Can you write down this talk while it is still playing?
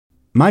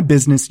My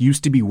business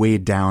used to be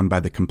weighed down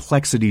by the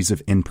complexities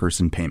of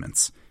in-person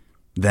payments.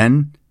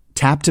 Then,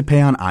 Tap to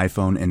Pay on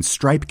iPhone and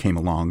Stripe came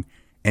along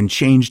and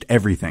changed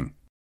everything.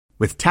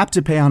 With Tap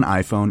to Pay on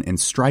iPhone and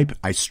Stripe,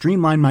 I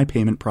streamlined my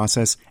payment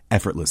process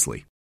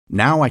effortlessly.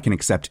 Now I can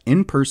accept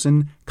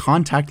in-person,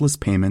 contactless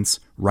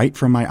payments right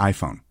from my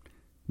iPhone.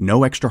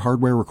 No extra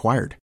hardware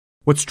required.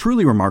 What's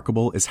truly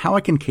remarkable is how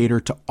I can cater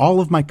to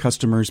all of my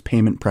customers'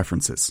 payment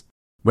preferences.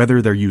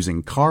 Whether they're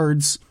using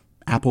cards,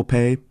 Apple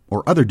Pay,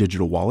 or other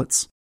digital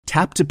wallets,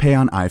 Tap to Pay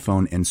on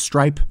iPhone and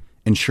Stripe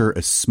ensure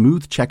a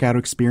smooth checkout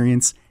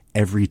experience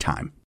every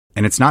time.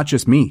 And it's not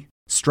just me.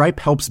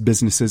 Stripe helps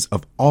businesses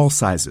of all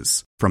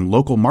sizes, from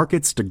local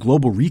markets to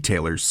global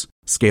retailers,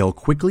 scale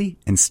quickly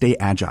and stay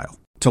agile.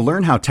 To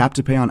learn how Tap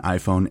to Pay on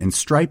iPhone and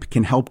Stripe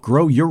can help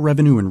grow your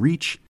revenue and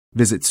reach,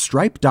 visit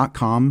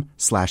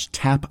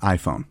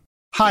stripe.com/tapiphone.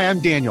 Hi, I'm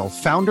Daniel,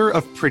 founder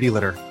of Pretty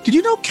Litter. Did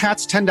you know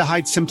cats tend to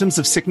hide symptoms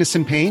of sickness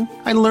and pain?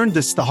 I learned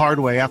this the hard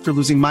way after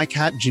losing my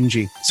cat,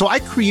 Gingy. So I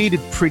created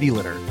Pretty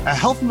Litter, a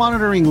health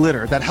monitoring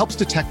litter that helps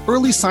detect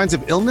early signs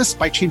of illness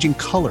by changing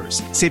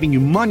colors, saving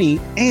you money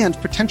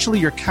and potentially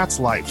your cat's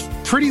life.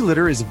 Pretty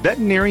Litter is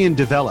veterinarian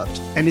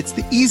developed, and it's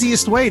the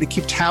easiest way to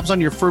keep tabs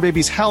on your fur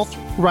baby's health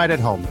right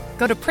at home.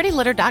 Go to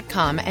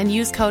prettylitter.com and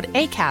use code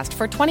ACAST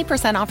for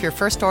 20% off your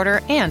first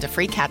order and a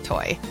free cat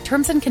toy.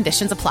 Terms and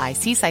conditions apply.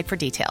 See site for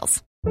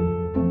details.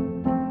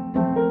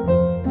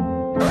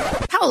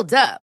 Hold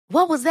up.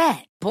 What was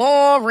that?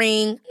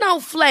 Boring. No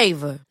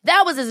flavor.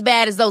 That was as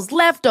bad as those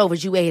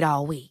leftovers you ate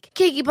all week.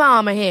 Keke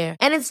Palmer here,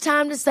 and it's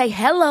time to say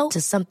hello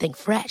to something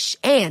fresh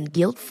and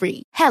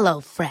guilt-free. Hello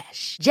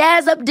Fresh.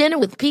 Jazz up dinner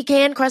with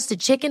pecan-crusted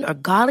chicken or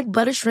garlic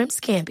butter shrimp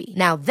scampi.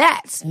 Now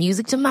that's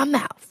music to my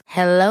mouth.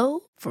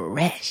 Hello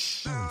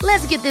Fresh.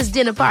 Let's get this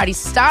dinner party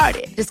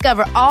started.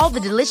 Discover all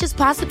the delicious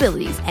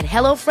possibilities at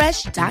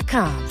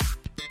HelloFresh.com.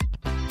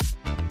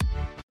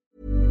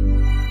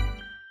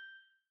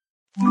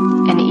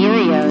 An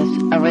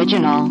Erios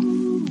original.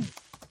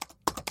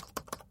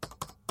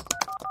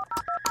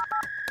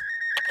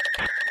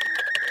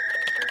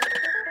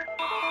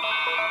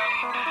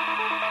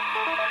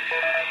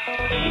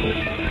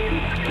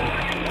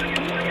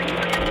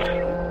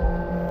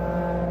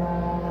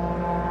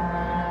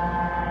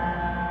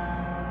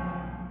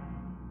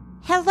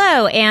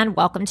 Hello, and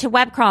welcome to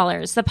Web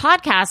Crawlers, the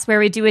podcast where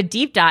we do a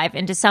deep dive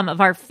into some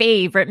of our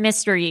favorite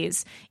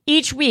mysteries.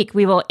 Each week,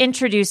 we will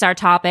introduce our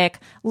topic,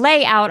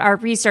 lay out our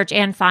research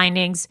and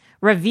findings,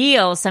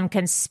 reveal some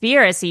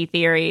conspiracy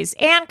theories,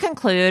 and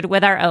conclude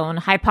with our own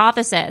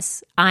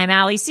hypothesis. I'm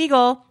Allie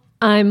Siegel.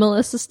 I'm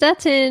Melissa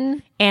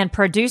Stettin. And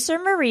producer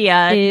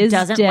Maria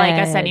doesn't dead.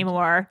 like us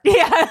anymore.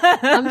 Yeah.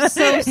 I'm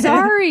so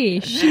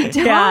sorry. She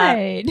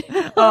died.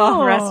 Yeah.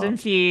 Oh, rest in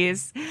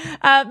peace.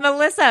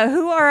 Melissa,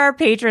 who are our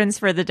patrons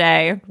for the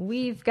day?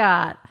 We've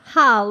got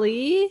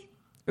Holly.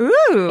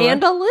 Ooh.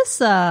 And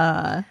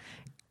Alyssa.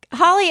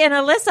 Holly and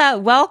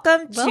Alyssa,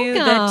 welcome to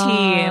the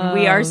team.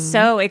 We are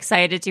so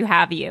excited to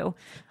have you.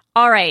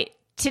 All right.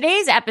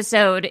 Today's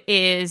episode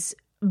is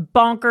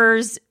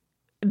bonkers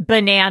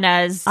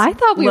bananas. I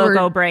thought we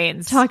loco were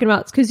brains talking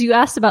about, because you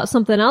asked about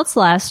something else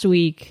last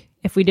week.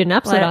 If we did an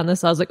episode on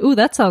this, I was like, ooh,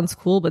 that sounds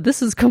cool, but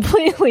this is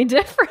completely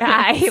different.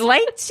 I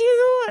like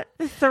to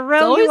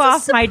throw you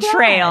off my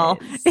trail.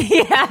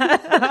 Yeah,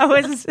 I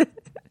was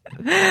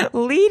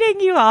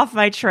leading you off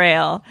my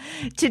trail.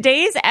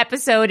 Today's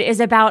episode is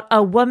about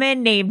a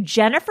woman named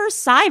Jennifer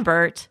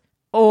Seibert,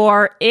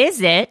 or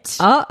is it?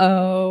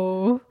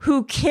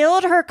 Who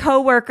killed her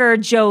coworker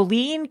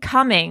Jolene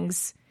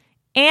Cummings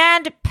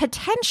and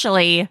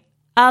potentially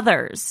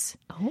others.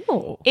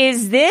 Oh.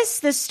 Is this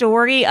the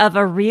story of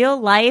a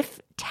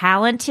real-life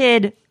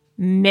talented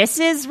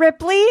Mrs.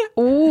 Ripley?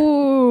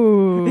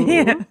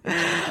 Ooh.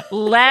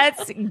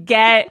 Let's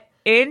get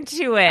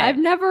into it. I've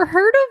never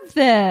heard of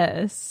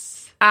this.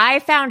 I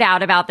found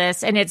out about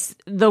this, and it's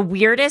the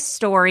weirdest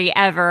story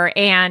ever,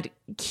 and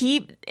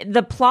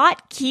the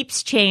plot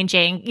keeps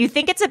changing. You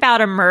think it's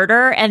about a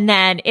murder, and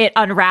then it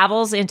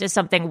unravels into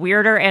something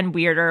weirder and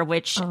weirder,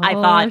 which I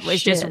thought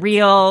was just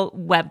real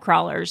web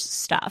crawlers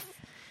stuff.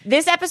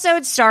 This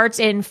episode starts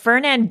in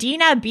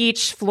Fernandina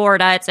Beach,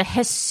 Florida. It's a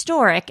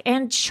historic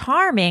and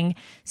charming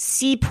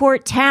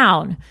seaport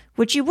town,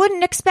 which you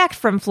wouldn't expect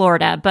from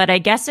Florida, but I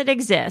guess it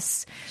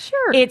exists.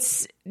 Sure.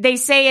 They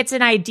say it's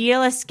an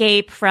ideal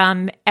escape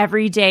from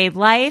everyday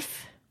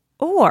life,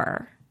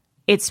 or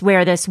it's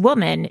where this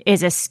woman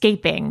is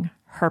escaping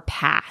her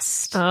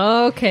past.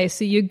 Okay,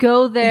 so you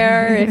go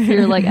there if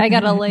you're like, I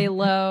gotta lay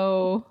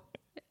low.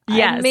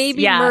 Yes, I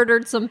maybe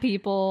murdered some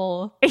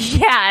people.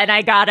 Yeah, and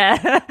I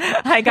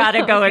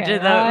gotta go into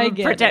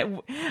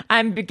the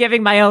I'm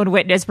giving my own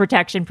witness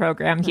protection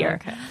program here.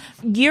 Okay.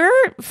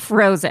 You're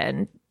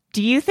frozen.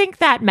 Do you think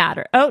that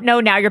matters? Oh, no,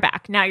 now you're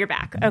back.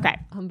 Okay.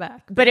 I'm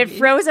back. But it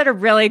froze at a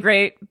really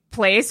great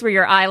place where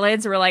your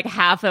eyelids were like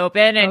half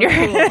open and cool.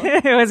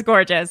 It was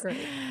gorgeous. Great.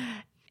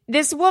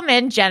 This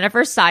woman,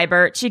 Jennifer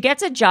Seibert, she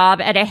gets a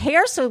job at a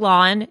hair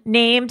salon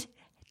named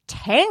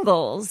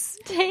Tangles.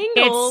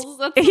 Tangles.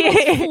 That's the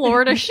most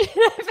Florida shit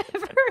I've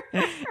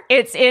ever.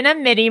 It's in a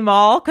mini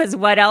mall, because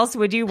what else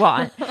would you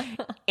want?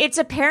 It's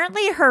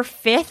apparently her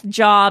 5th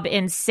job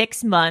in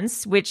 6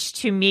 months, which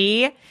to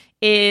me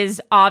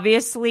is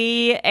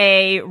obviously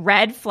a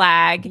red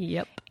flag.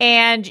 Yep.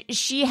 And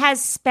she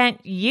has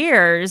spent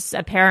years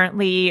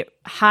apparently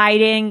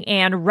hiding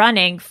and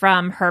running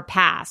from her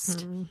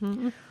past.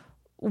 Mm-hmm.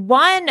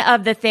 One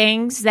of the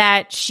things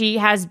that she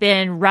has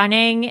been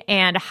running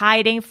and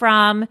hiding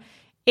from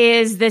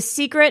is the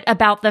secret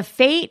about the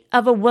fate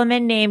of a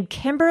woman named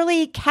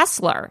Kimberly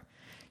Kessler.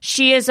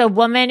 She is a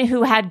woman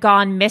who had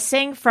gone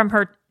missing from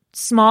her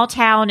small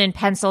town in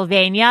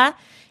Pennsylvania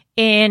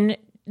in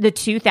the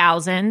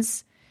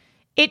 2000s.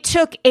 It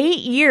took 8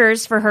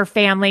 years for her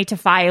family to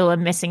file a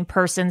missing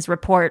persons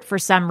report for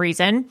some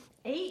reason.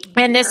 8 years?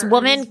 And this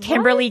woman,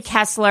 Kimberly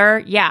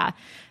Kessler,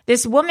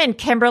 this woman,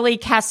 Kimberly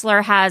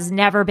Kessler, has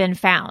never been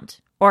found,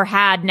 or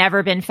had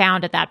never been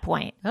found at that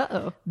point.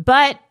 Uh-oh.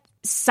 But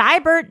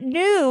Seibert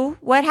knew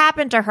what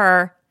happened to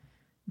her,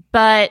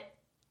 but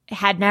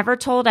had never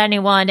told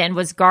anyone and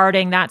was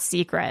guarding that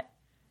secret.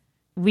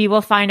 We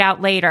will find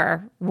out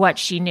later what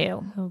she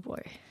knew. Oh,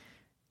 boy.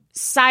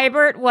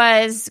 Seibert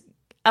was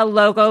a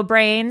logo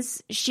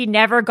brains. She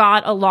never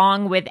got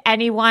along with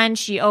anyone.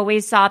 She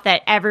always thought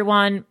that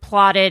everyone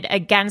plotted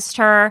against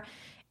her.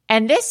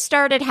 And this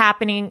started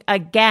happening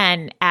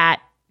again at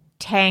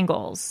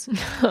Tangles.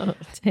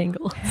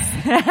 Tangles.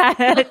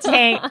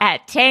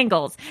 At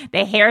Tangles,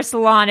 the hair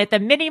salon at the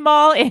mini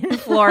mall in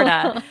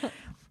Florida.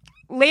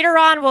 Later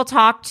on, we'll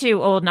talk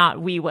to,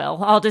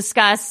 I'll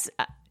discuss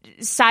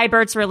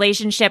Seibert's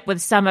relationship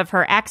with some of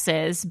her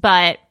exes,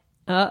 but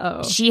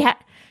she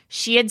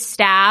had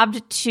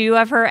stabbed 2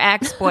 of her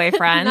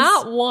ex-boyfriends.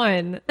 Not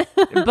one.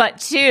 But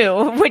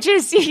 2, which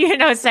is,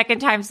 second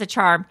time's the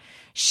charm.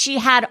 She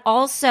had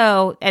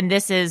also, and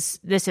this is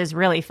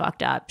really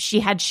fucked up,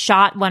 she had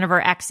shot one of her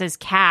ex's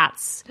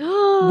cats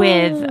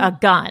with a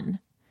gun.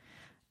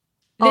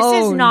 This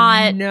is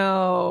not...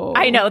 No.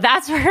 I know,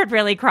 that's where it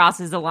really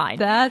crosses the line.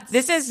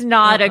 This is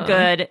not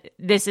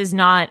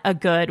a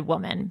good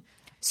woman.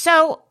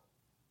 So,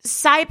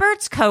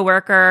 Seibert's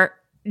coworker,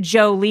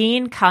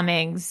 Jolene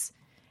Cummings,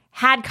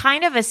 had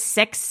kind of a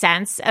sixth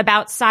sense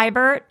about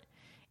Seibert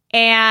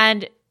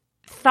and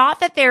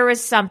thought that there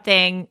was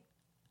something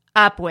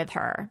up with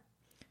her.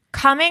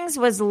 Cummings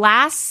was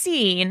last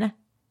seen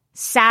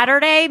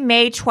Saturday,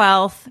 May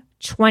 12th,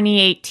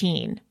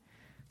 2018.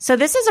 So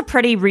this is a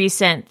pretty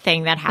recent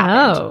thing that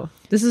happened. Oh,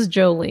 this is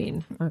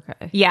Jolene.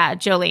 Okay. Yeah,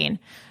 Jolene.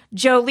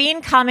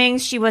 Jolene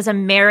Cummings, she was a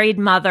married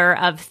mother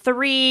of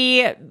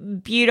 3,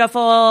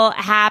 beautiful,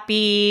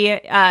 happy.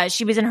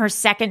 She was in her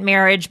second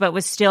marriage, but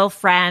was still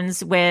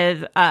friends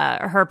with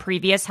her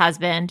previous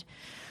husband.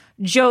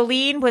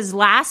 Jolene was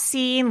last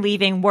seen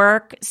leaving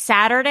work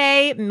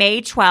Saturday,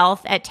 May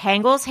 12th at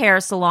Tangles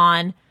Hair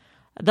Salon.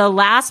 The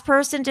last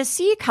person to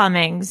see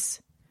Cummings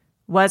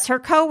was her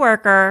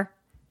coworker,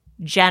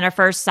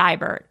 Jennifer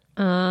Seibert.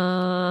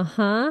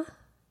 Uh-huh.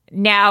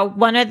 Now,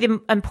 one of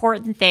the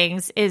important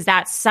things is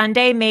that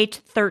Sunday, May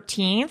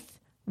 13th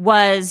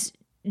was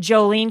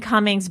Jolene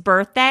Cummings'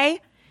 birthday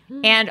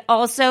and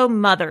also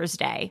Mother's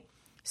Day.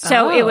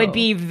 So it would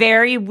be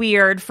very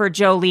weird for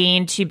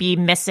Jolene to be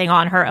missing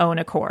on her own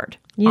accord.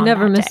 You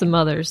never miss a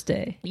Mother's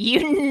Day.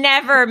 You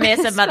never miss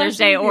a Mother's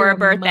Day or a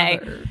birthday.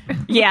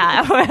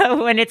 Yeah.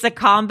 When it's a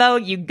combo,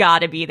 you got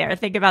to be there.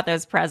 Think about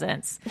those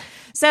presents.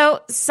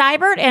 So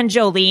Seibert and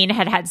Jolene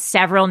had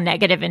several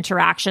negative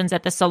interactions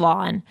at the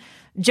salon.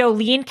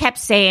 Jolene kept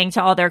saying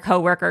to all their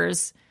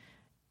coworkers,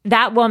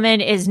 that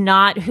woman is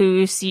not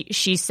who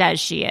she says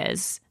she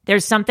is.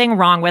 There's something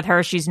wrong with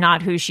her. She's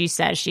not who she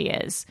says she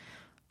is.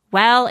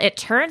 Well, it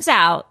turns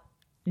out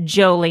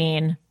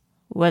Jolene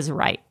was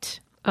right.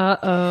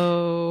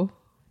 Uh-oh.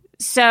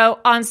 So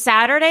on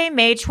Saturday,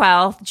 May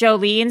 12th,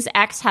 Jolene's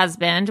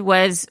ex-husband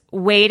was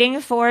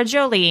waiting for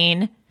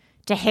Jolene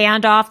to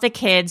hand off the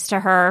kids to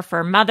her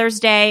for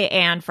Mother's Day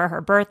and for her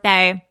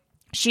birthday.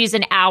 She's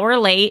an hour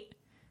late,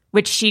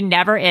 which she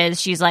never is.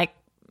 She's like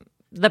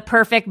the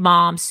perfect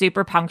mom,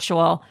 super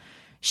punctual.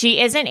 She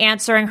isn't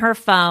answering her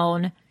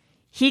phone.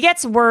 He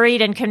gets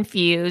worried and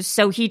confused,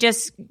 so he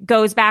just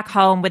goes back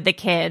home with the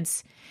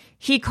kids.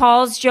 He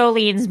calls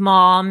Jolene's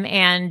mom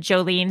and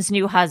Jolene's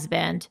new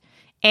husband,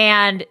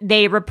 and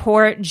they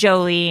report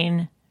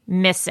Jolene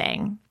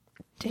missing.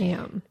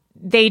 Damn.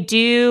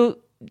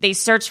 They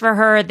search for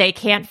her. They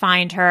can't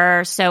find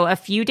her. So a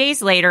few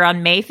days later,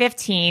 on May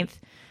 15th,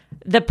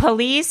 the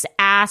police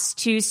asked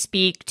to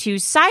speak to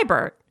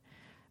Seibert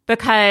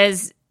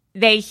because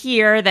they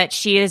hear that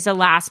she is the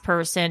last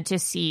person to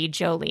see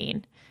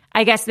Jolene.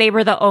 I guess they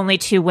were the only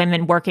 2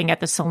 women working at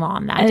the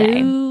salon that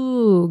day.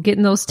 Ooh,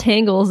 getting those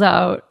tangles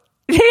out.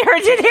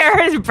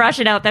 They're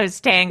brushing out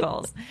those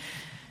tangles.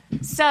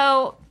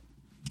 So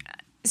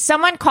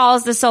someone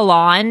calls the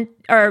salon,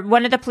 or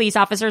one of the police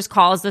officers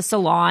calls the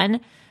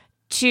salon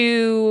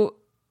to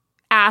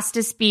ask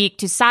to speak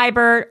to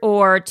Seibert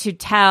or to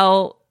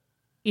tell,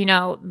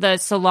 the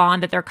salon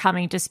that they're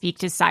coming to speak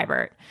to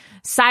Seibert.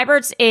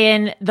 Seibert's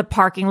in the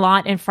parking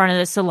lot in front of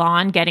the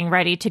salon getting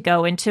ready to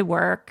go into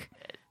work.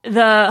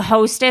 The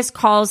hostess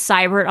calls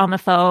Seibert on the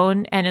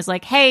phone and is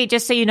like, hey,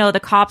 just so you know, the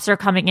cops are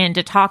coming in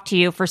to talk to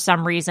you for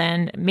some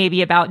reason,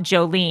 maybe about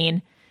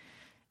Jolene.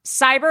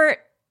 Seibert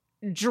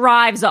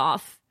drives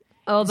off.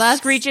 Oh, that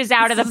screeches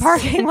out of the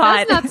parking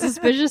lot. That's not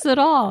suspicious at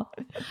all.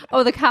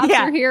 Oh, the cops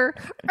are here.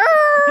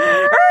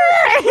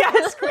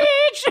 Yeah,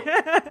 screech.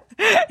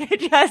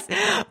 Just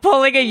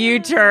pulling a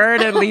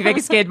U-turn and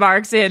leaving skid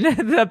marks in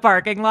the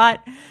parking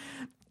lot.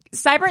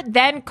 Seibert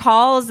then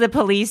calls the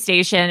police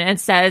station and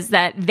says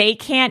that they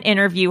can't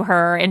interview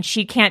her and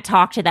she can't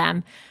talk to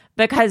them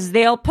because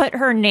they'll put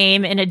her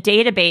name in a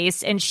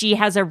database and she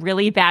has a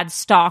really bad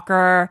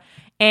stalker.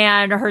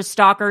 And her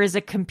stalker is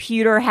a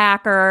computer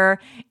hacker,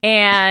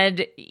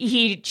 and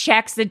he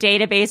checks the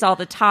database all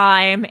the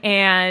time,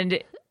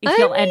 and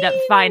he'll end up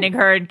finding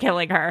her and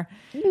killing her.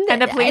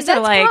 And the police are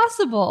like, that's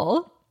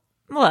possible.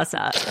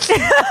 Melissa.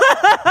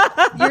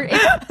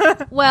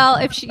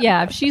 If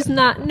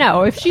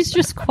she's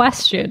just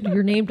questioned,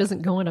 your name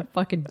doesn't go in a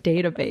fucking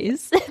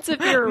database. It's if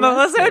you're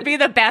Melissa would be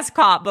the best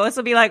cop. Melissa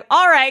would be like,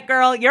 all right,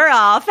 girl, you're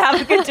off. Have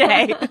a good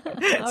day.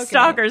 Okay.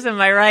 Stalkers, am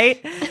I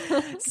right?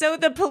 So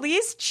the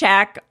police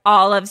check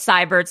all of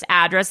Seibert's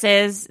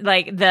addresses,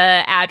 like the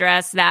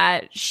address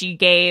that she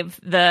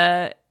gave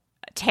the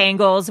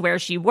Tangles where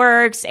she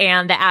works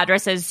and the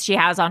addresses she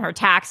has on her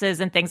taxes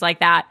and things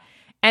like that.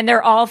 And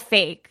they're all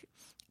fake.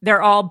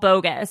 They're all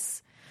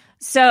bogus.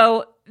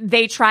 So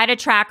they try to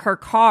track her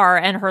car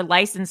and her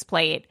license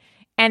plate,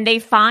 and they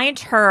find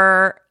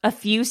her a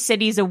few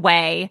cities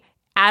away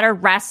at a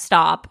rest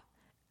stop,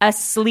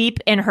 asleep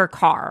in her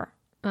car.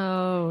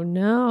 Oh,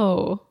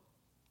 no.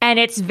 And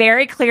it's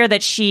very clear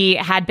that she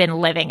had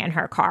been living in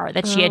her car,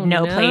 that she had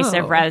no place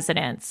of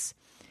residence.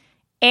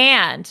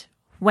 And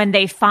when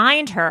they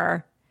find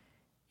her,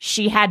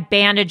 she had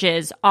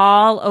bandages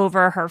all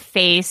over her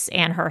face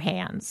and her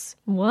hands.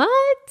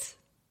 What?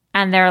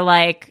 And they're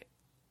like,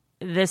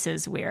 this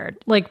is weird.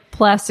 Like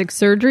plastic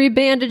surgery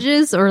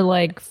bandages or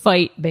like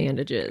fight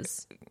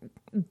bandages?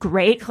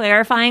 Great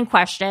clarifying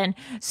question.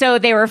 So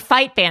they were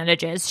fight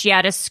bandages. She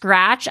had a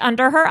scratch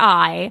under her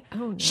eye.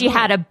 Oh, no. She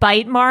had a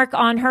bite mark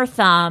on her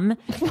thumb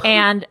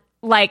and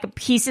like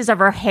pieces of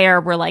her hair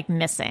were like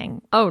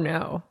missing. Oh,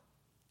 no.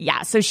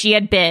 Yeah. So she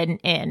had been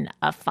in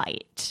a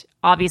fight.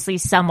 Obviously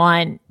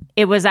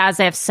it was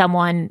as if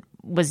someone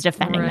was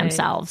defending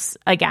themselves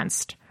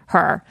against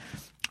her.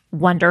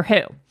 Wonder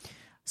who.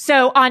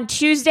 So on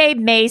Tuesday,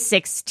 May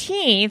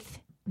 16th,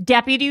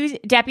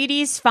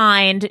 deputies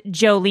find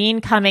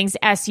Jolene Cummings'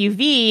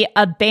 SUV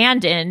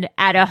abandoned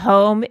at a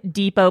Home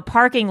Depot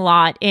parking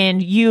lot in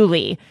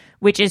Yulee,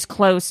 which is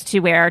close to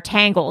where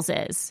Tangles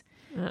is.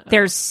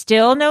 There's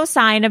still no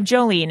sign of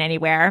Jolene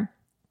anywhere,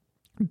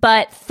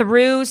 but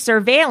through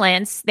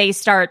surveillance, they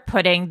start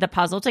putting the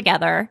puzzle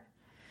together.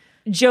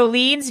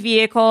 Jolene's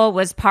vehicle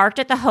was parked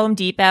at the Home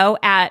Depot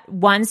at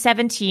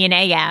 1:17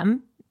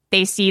 a.m.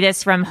 They see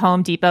this from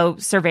Home Depot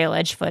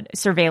surveillance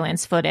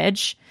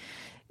footage.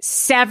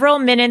 Several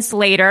minutes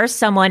later,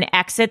 someone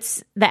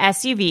exits the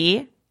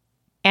SUV,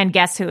 and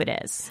guess who it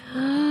is?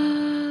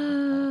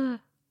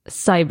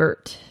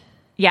 Seibert.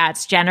 Yeah,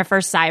 it's Jennifer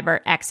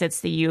Seibert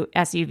exits the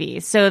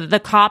SUV. So the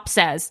cop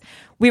says,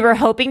 we were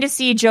hoping to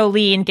see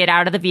Jolene get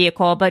out of the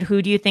vehicle, but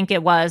who do you think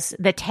it was?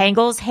 The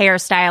Tangles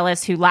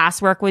hairstylist who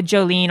last worked with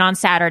Jolene on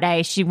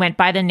Saturday. She went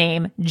by the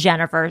name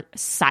Jennifer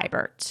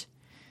Seibert.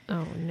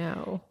 Oh,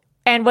 no.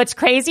 And what's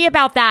crazy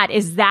about that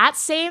is that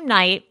same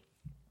night,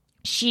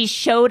 she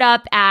showed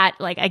up at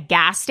like a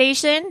gas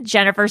station,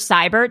 Jennifer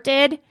Seibert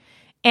did,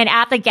 and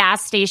at the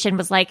gas station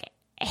was like,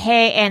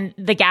 hey, and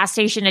the gas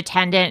station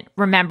attendant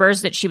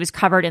remembers that she was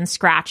covered in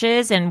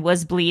scratches and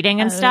was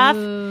bleeding and stuff.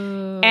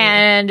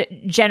 And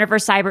Jennifer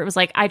Seibert was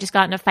like, I just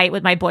got in a fight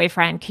with my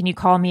boyfriend. Can you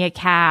call me a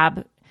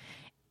cab?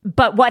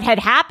 But what had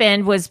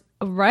happened was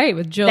with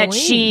Jolene. That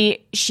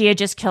she had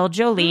just killed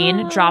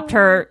Jolene, dropped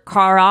her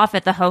car off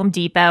at the Home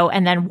Depot,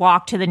 and then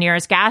walked to the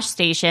nearest gas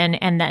station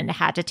and then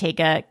had to take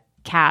a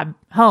cab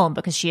home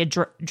because she had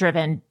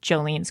driven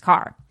Jolene's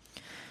car.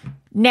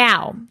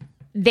 Now,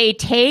 they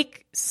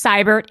take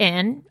Seibert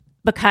in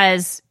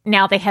because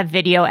now they have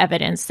video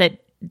evidence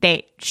that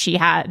she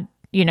had,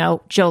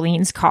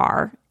 Jolene's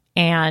car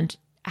and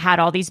had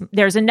all these.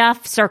 There's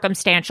enough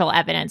circumstantial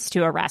evidence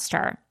to arrest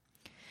her.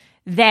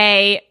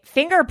 They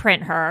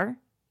fingerprint her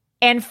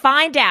and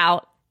find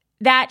out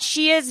that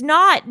she is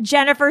not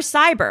Jennifer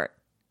Seibert.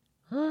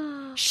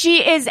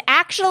 She is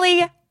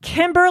actually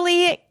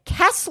Kimberly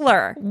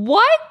Kessler.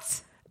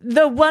 What?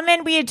 The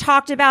woman we had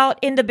talked about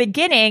in the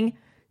beginning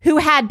who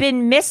had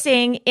been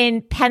missing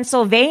in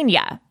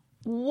Pennsylvania.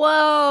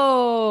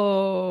 Whoa.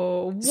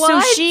 What? So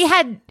she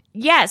had,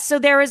 yes. So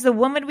there was the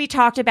woman we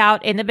talked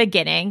about in the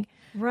beginning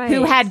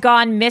who had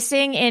gone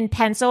missing in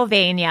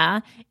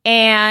Pennsylvania,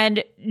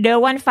 and no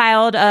one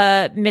filed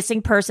a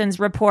missing persons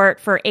report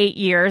for 8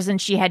 years,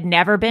 and she had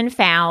never been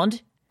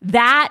found.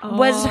 That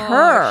was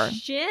her.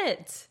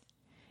 Shit.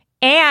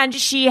 And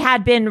she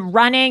had been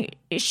running,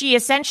 she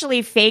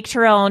essentially faked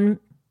her own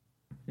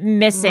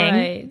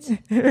missing,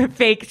 Right.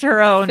 faked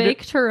her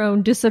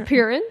own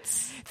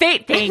disappearance.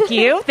 Thank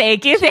you.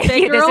 This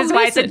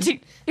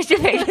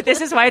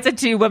is why it's a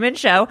two-woman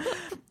show.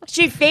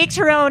 She faked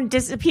her own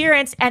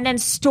disappearance and then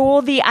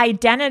stole the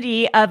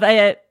identity of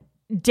a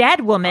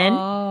dead woman,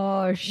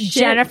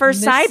 Jennifer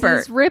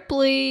Seibert. Mrs.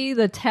 Ripley,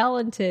 the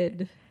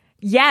talented.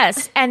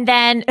 Yes, and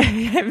then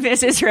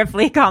Mrs.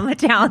 Ripley, the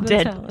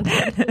talented.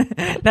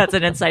 That's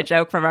an inside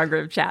joke from our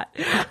group chat.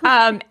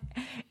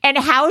 And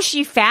how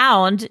she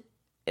found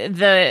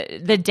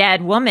the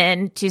dead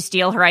woman to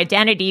steal her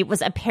identity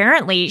was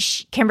apparently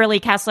Kimberly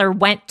Kessler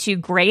went to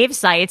grave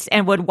sites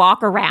and would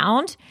walk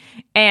around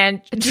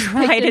and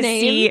try to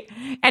see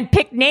and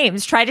pick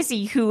names, try to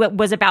see who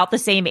was about the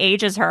same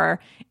age as her,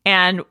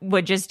 and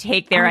would just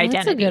take their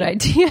identity.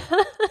 That's a good idea.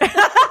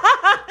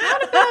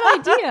 Not a bad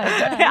idea.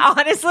 Guys.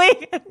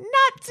 Honestly,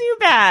 not too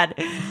bad.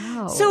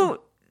 Wow.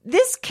 So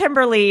this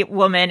Kimberly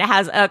woman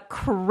has a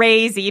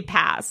crazy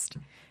past.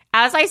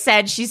 As I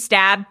said, she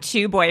stabbed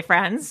 2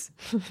 boyfriends.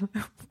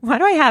 Why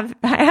do I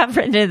have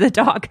written in the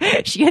doc?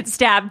 She had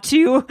stabbed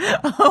 2.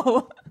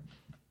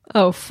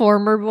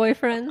 Former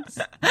boyfriends?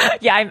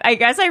 Yeah, I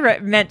guess I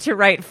meant to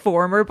write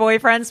former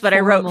boyfriends, but I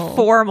wrote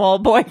formal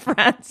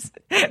boyfriends.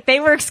 They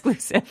were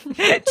exclusive.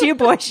 2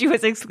 boys she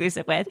was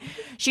exclusive with.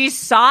 She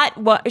shot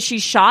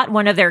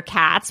one of their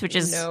cats, which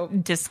is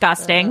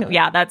disgusting.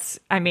 Yeah, that's,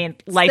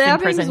 life in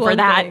prison for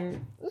that.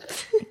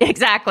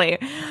 Exactly.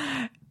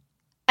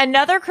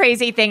 Another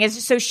crazy thing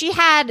is, so she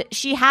has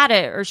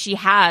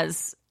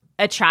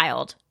a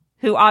child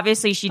who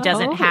obviously she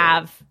doesn't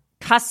have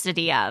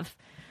custody of.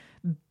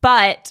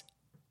 But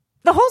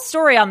the whole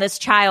story on this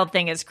child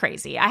thing is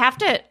crazy.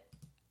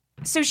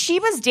 So she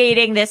was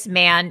dating this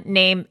man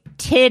named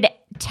Tid.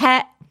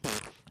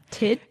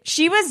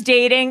 She was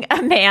dating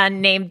a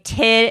man named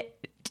Tid.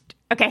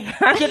 Okay,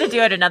 I'm going to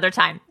do it another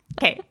time.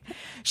 Okay.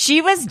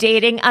 She was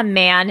dating a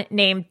man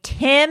named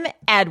Tim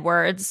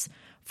Edwards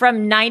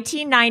from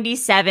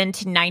 1997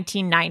 to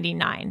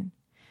 1999.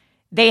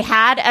 They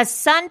had a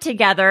son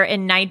together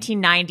in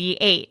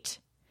 1998.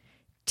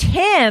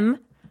 Tim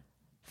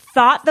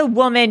thought the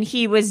woman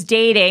he was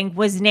dating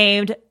was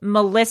named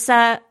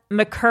Melissa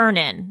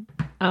McKernan.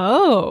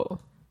 Oh.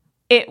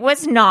 It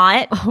was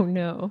not. Oh,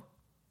 no.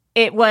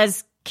 It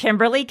was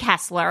Kimberly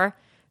Kessler,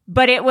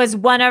 but it was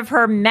one of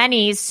her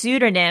many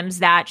pseudonyms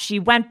that she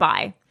went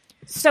by.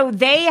 So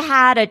they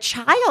had a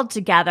child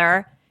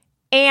together,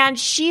 and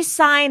she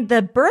signed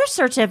the birth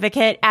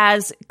certificate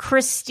as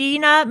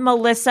Christina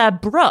Melissa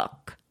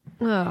Brooke.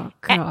 Oh,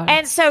 God.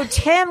 And so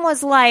Tim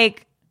was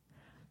like,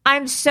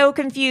 I'm so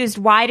confused.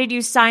 Why did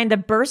you sign the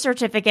birth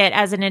certificate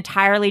as an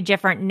entirely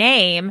different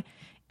name?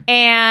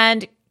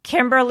 And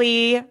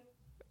Kimberly,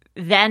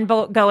 then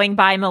going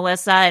by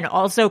Melissa, and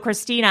also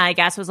Christina, I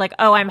guess, was like,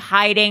 oh, I'm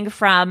hiding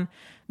from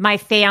my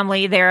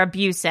family. They're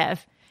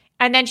abusive.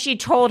 And then she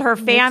told her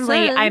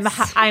family,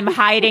 I'm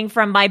hiding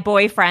from my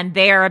boyfriend.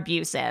 They're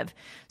abusive.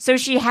 So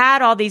she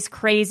had all these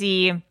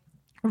crazy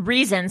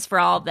reasons for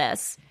all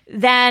this.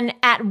 Then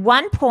at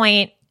one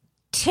point,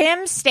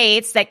 Tim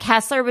states that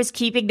Kessler was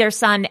keeping their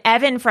son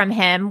Evan from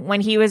him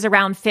when he was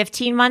around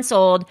 15 months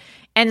old,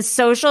 and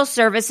social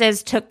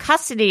services took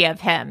custody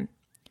of him.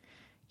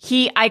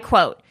 I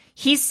quote,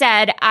 he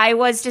said, I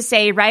was to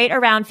say right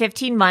around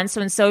 15 months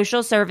when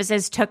social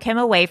services took him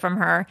away from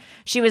her.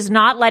 She was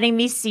not letting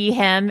me see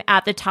him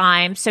at the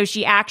time. So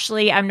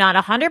I'm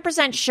not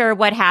 100% sure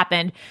what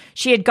happened.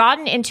 She had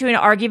gotten into an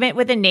argument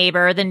with a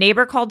neighbor. The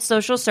neighbor called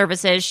social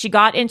services. She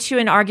got into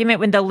an argument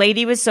with the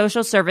lady with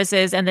social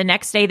services, and the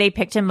next day they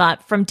picked him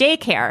up from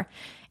daycare,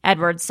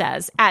 Edwards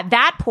says. At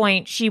that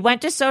point, she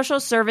went to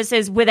social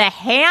services with a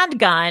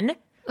handgun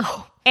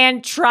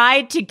and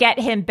tried to get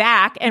him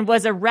back and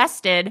was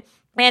arrested,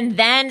 and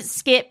then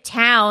skipped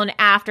town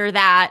after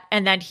that,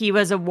 and then he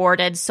was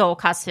awarded sole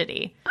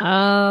custody.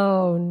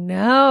 Oh,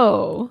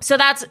 no. So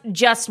that's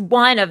just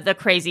one of the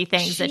crazy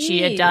things that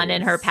she had done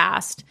in her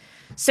past.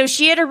 So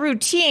she had a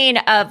routine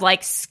of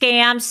like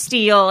scam,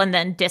 steal, and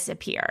then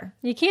disappear.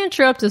 You can't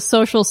show up to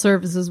social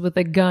services with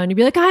a gun. You'd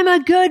be like, I'm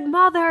a good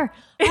mother.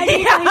 I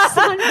need my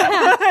son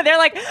back. They're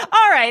like,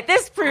 all right,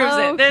 this proves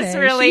it. This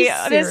really,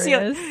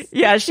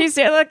 she's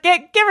look,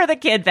 give her the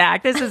kid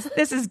back.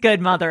 This is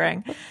good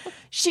mothering.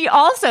 She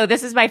also,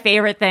 this is my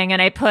favorite thing,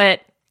 and I put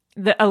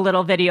a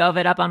little video of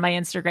it up on my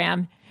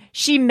Instagram.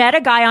 She met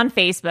a guy on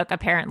Facebook,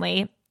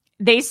 apparently.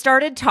 They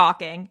started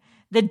talking.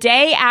 The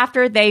day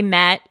after they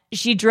met,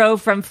 she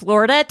drove from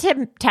Florida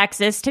to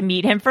Texas to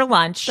meet him for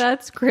lunch.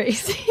 That's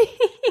crazy.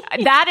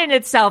 That in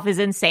itself is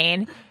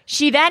insane.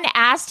 She then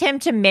asked him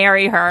to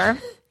marry her.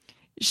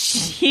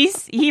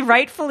 He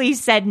rightfully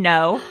said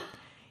no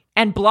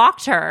and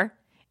blocked her.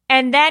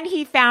 And then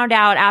he found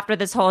out after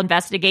this whole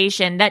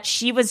investigation that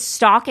she was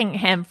stalking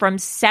him from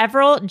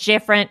several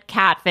different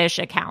catfish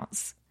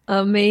accounts.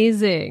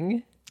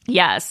 Amazing.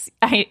 Yes.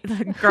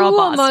 Girl Who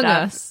boss among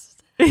stuff. us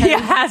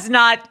has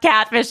not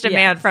catfished a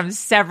man from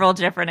several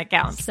different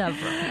accounts.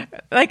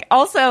 Like,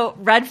 also,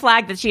 red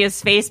flag that she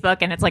has Facebook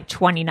and it's like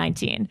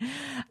 2019.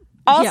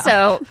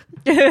 Also,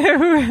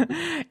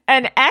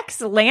 An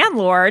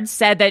ex-landlord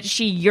said that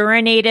she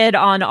urinated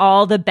on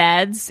all the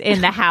beds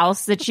in the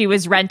house that she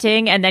was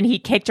renting, and then he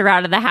kicked her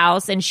out of the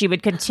house, and she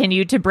would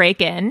continue to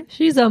break in.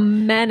 She's a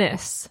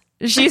menace.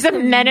 She's a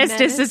menace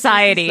to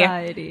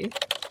society.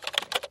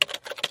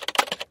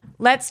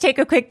 Let's take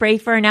a quick break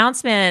for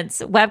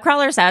announcements. Web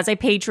Crawlers has a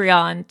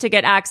Patreon to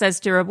get access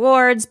to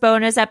rewards,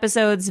 bonus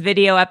episodes,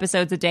 video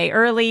episodes a day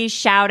early,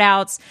 shout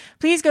outs.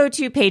 Please go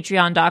to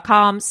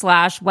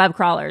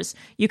patreon.com/webcrawlers.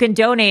 You can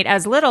donate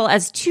as little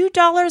as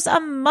 $2 a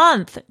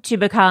month to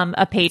become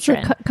a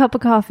patron. It's a cup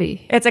of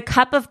coffee. It's a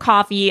cup of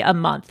coffee a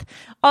month.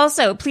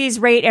 Also, please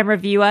rate and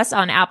review us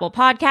on Apple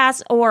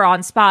Podcasts or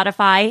on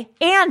Spotify.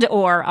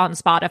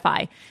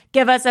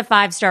 Give us a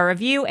 5-star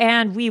review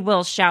and we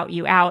will shout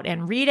you out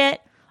and read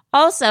it.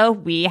 Also,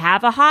 we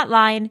have a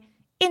hotline.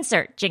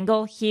 Insert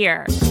jingle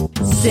here.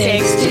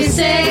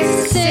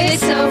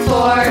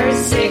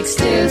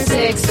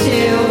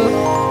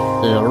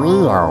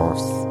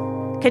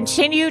 626-604-6262.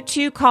 Continue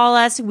to call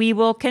us. We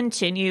will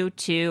continue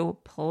to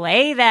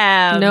play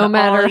them. No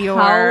matter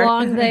how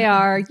long they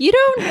are. You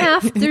don't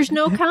have, there's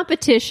no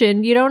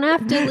competition. You don't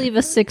have to leave a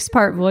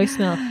 6-part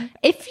voicemail.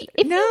 If you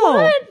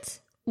want,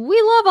 we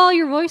love all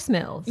your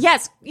voicemails.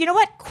 Yes. You know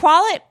what?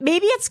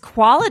 Maybe it's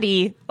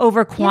quality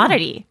over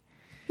quantity.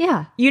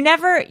 Yeah. You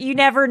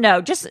never know.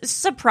 Just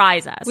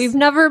surprise us. We've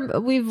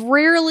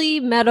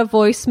rarely met a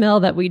voicemail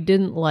that we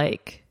didn't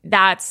like.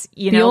 That's,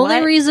 the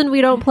only reason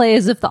we don't play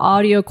is if the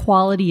audio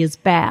quality is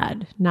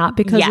bad, not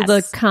because of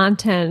the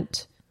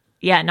content.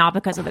 Yeah, not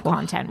because of the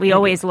content. We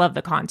always love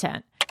the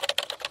content.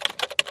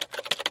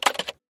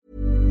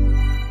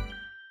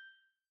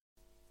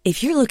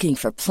 If you're looking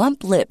for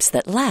plump lips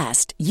that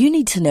last, you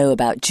need to know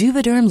about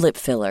Juvederm lip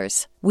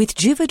fillers. With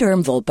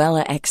Juvederm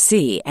Volbella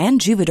XC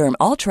and Juvederm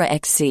Ultra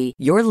XC,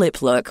 your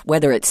lip look,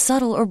 whether it's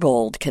subtle or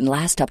bold, can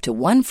last up to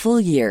 1 full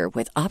year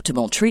with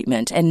optimal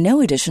treatment and no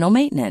additional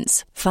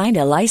maintenance. Find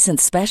a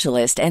licensed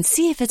specialist and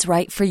see if it's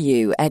right for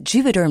you at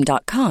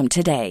Juvederm.com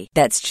today.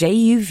 That's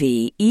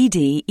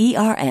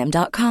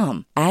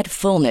JUVEDERM.com. Add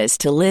fullness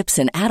to lips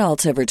in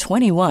adults over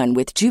 21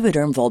 with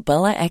Juvederm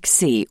Volbella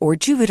XC or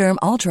Juvederm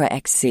Ultra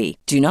XC.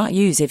 Do not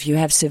use if you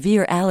have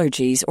severe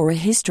allergies or a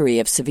history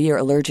of severe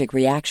allergic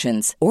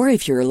reactions, or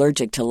if you're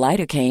allergic to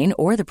lidocaine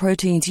or the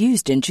proteins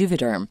used in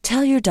Juvederm.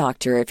 Tell your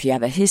doctor if you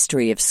have a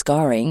history of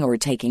scarring or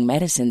taking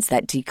medicines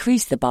that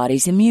decrease the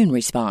body's immune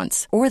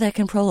response or that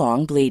can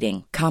prolong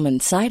bleeding. Common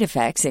side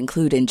effects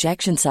include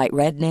injection site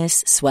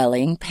redness,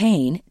 swelling,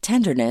 pain,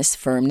 tenderness,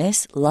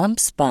 firmness,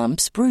 lumps,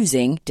 bumps,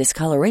 bruising,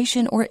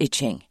 discoloration, or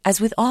itching. As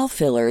with all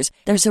fillers,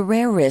 there's a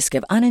rare risk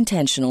of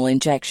unintentional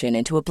injection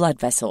into a blood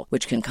vessel,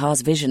 which can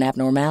cause vision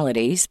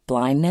abnormalities,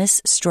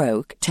 blindness,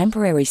 stroke,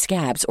 temporary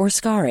scabs, or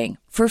scarring.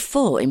 For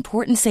full,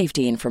 important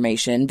safety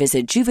information,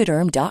 visit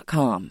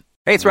Juvederm.com.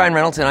 Hey, it's Ryan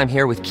Reynolds, and I'm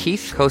here with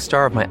Keith,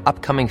 co-star of my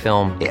upcoming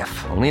film,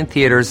 If, only in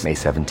theaters May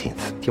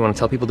 17th. Do you want to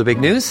tell people the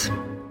big news?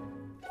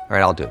 All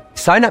right, I'll do it.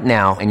 Sign up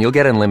now and you'll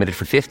get unlimited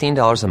for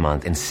 $15 a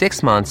month and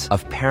 6 months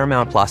of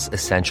Paramount Plus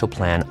Essential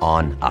Plan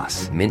on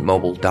us.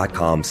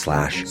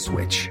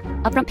 MintMobile.com/switch.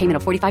 Upfront payment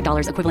of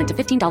 $45 equivalent to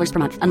 $15 per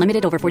month.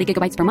 Unlimited over 40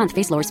 gigabytes per month.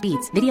 Face lower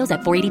speeds. Videos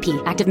at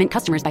 480p. Active Mint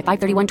customers by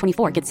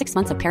 531.24 get 6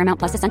 months of Paramount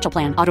Plus Essential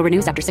Plan. Auto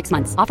renews after 6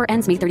 months. Offer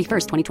ends May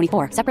 31st,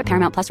 2024. Separate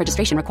Paramount Plus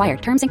registration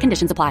required. Terms and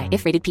conditions apply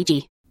if rated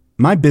PG.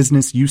 My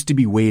business used to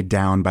be weighed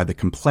down by the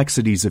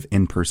complexities of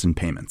in-person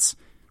payments.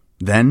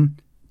 Then,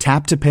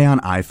 Tap to Pay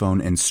on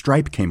iPhone and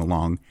Stripe came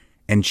along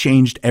and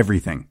changed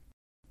everything.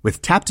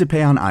 With Tap to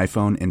Pay on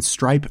iPhone and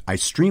Stripe, I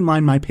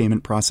streamlined my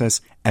payment process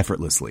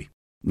effortlessly.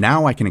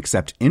 Now I can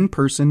accept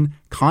in-person,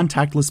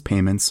 contactless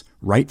payments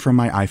right from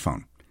my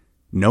iPhone.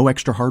 No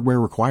extra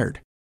hardware required.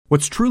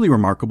 What's truly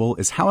remarkable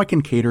is how I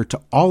can cater to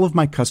all of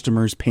my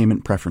customers'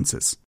 payment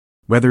preferences.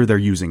 Whether they're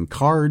using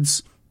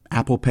cards,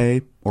 Apple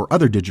Pay, or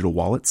other digital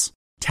wallets,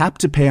 Tap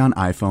to Pay on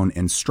iPhone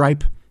and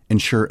Stripe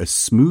ensure a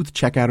smooth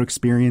checkout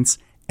experience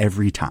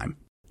every time.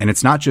 And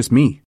it's not just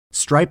me.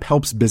 Stripe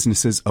helps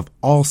businesses of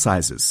all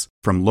sizes,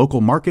 from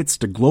local markets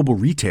to global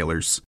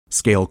retailers,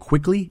 scale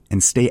quickly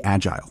and stay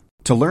agile.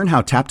 To learn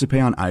how Tap to Pay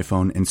on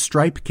iPhone and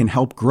Stripe can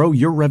help grow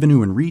your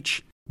revenue and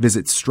reach,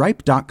 visit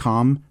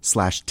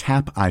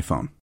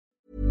stripe.com/tapiphone.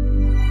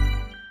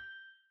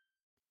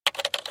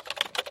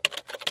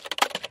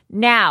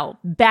 Now,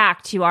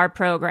 back to our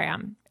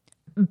program.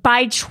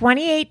 By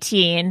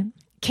 2018,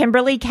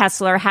 Kimberly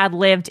Kessler had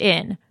lived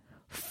in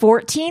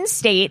 14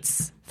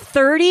 states,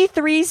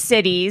 33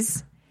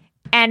 cities,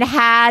 and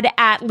had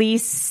at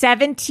least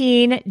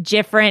 17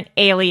 different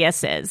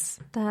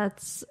aliases.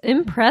 That's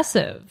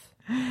impressive.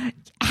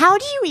 How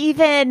do you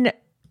even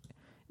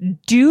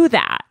do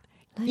that?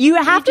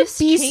 You have to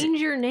change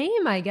your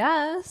name, I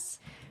guess.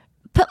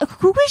 But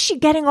who is she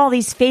getting all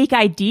these fake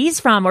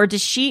IDs from? Or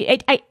does she...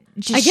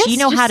 Does she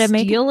know how to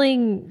make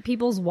stealing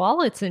people's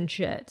wallets and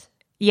shit?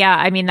 Yeah,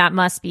 I mean, that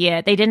must be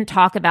it. They didn't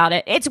talk about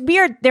it. It's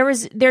weird.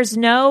 There's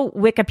no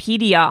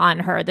Wikipedia on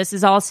her. This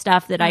is all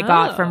stuff that I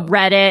got from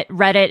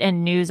Reddit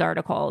and news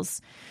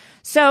articles.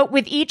 So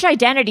with each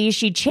identity,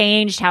 she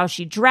changed how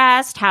she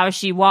dressed, how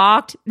she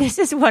walked. This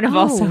is one of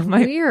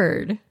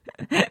weird.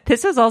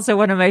 This was also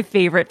one of my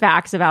favorite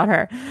facts about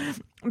her.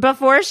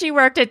 Before she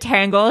worked at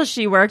Tangles,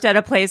 she worked at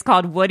a place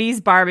called Woody's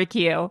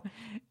Barbecue.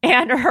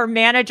 And her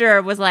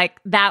manager was like,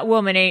 that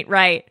woman ain't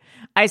right.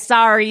 I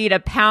saw her eat a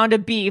pound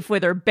of beef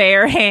with her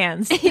bare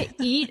hands.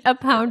 Eat a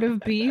pound of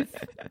beef?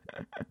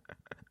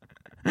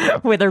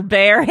 With her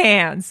bare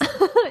hands.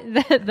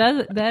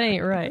 that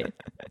ain't right.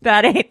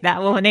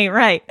 That woman ain't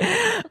right.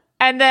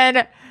 And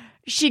then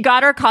she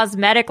got her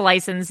cosmetic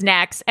license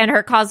next, and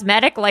her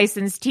cosmetic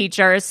license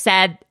teacher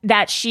said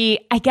that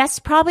I guess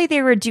probably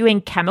they were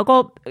doing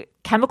chemical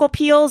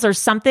peels or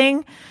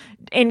something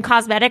in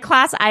cosmetic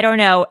class. I don't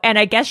know. And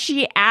I guess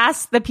she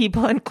asked the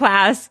people in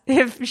class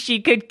if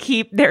she could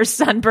keep their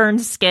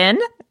sunburned skin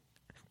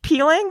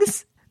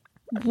peelings.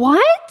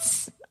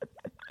 What?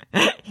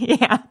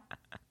 Yeah.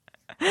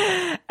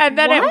 And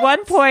then at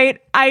one point,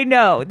 I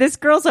know, this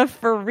girl's a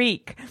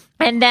freak.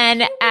 And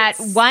then at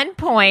one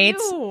point,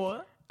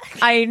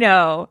 I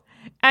know.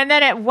 And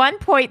then at one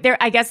point,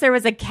 I guess there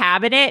was a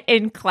cabinet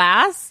in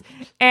class,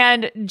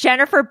 and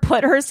Jennifer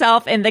put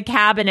herself in the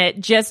cabinet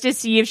just to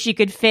see if she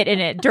could fit in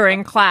it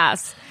during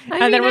class.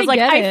 And then was like,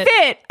 I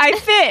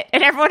fit.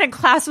 And everyone in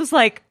class was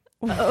like,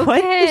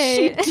 what is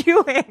she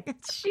doing?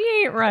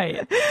 She ain't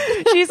right.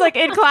 She's like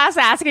in class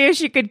asking if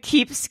she could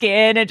keep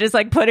skin and just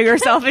like putting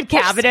herself in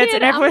cabinets.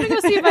 And everyone, I'm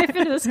gonna go see if I fit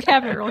in this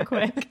cabinet real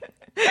quick.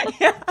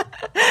 Yeah.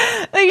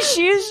 Like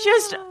she's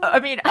just,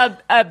 I mean,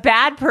 a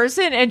bad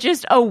person and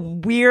just a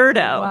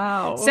weirdo.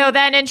 Wow. So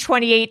then in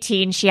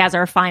 2018, she has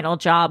her final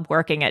job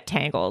working at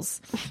Tangles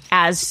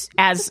as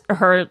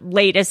her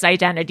latest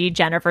identity,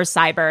 Jennifer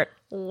Seibert.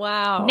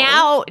 Wow.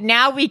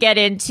 Now we get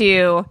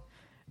into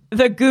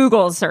the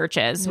Google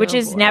searches, which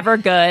is never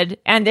good.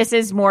 And this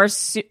is more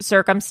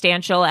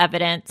circumstantial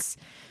evidence.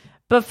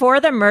 Before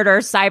the murder,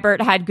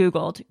 Seibert had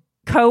Googled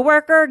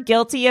coworker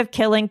guilty of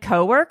killing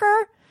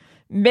coworker,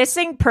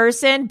 missing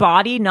person,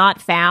 body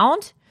not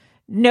found.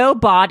 No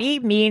body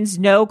means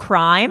no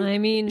crime. I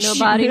mean, no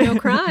body, no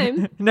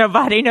crime. No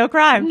body, no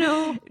crime.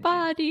 No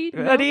body,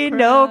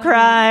 no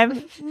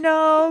crime.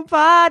 No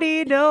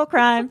body, no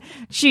crime.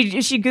 She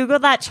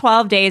Googled that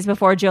 12 days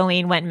before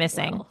Jolene went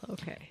missing. Well,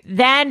 okay.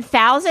 Then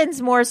thousands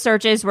more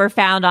searches were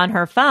found on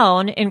her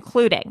phone,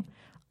 including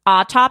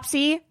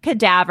autopsy,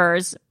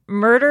 cadavers,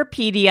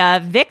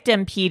 Murderpedia,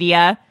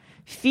 Victimpedia,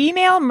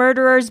 female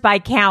murderers by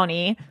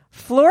county,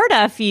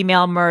 Florida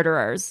female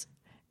murderers.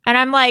 And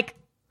I'm like,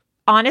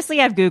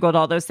 honestly, I've Googled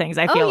all those things.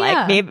 I feel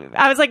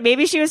like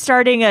maybe she was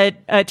starting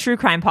a true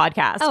crime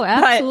podcast. Oh,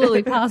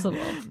 absolutely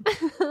possible.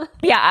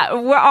 Yeah,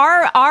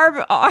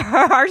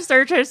 our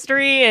search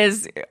history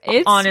is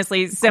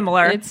honestly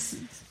similar. It's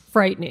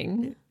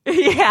frightening.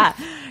 Yeah.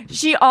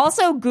 She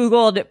also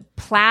Googled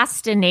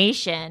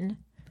plastination,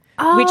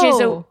 which is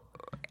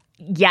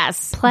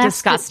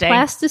disgusting.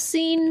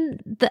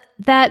 Plasticine,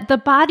 that the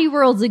Body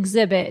Worlds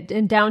exhibit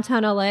in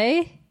downtown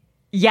LA.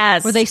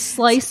 Yes. Where they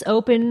slice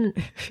open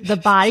the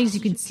bodies. You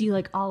can see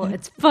like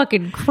it's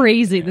fucking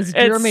crazy. This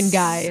German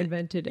guy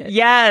invented it.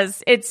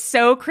 Yes. It's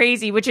so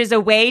crazy, which is a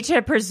way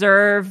to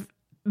preserve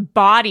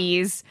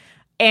bodies.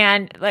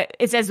 And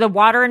it says the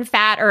water and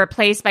fat are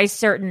replaced by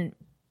certain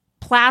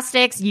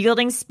plastics,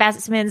 yielding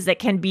specimens that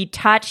can be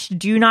touched,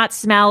 do not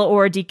smell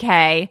or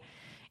decay,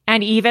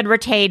 and even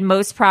retain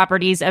most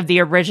properties of the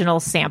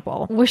original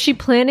sample. Was she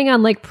planning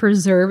on like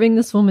preserving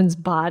this woman's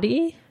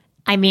body?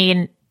 I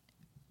mean,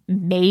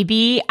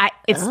 maybe.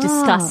 It's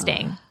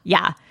disgusting.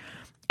 Yeah.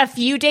 A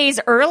few days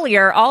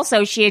earlier,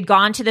 also, she had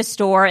gone to the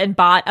store and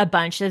bought a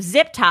bunch of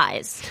zip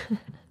ties.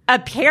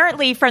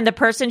 Apparently, from the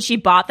person she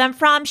bought them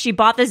from, she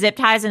bought the zip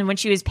ties, and when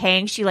she was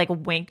paying, she like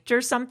winked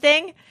or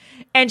something.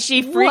 And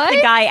she freaked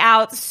the guy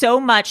out so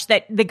much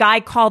that the guy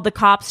called the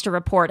cops to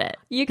report it.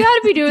 You got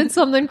to be doing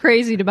something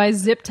crazy to buy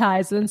zip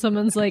ties. And then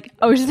someone's like,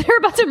 oh, they're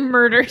about to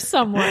murder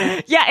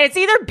someone. Yeah, it's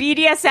either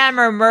BDSM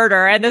or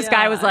murder. And this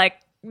guy was like,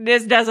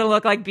 this doesn't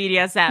look like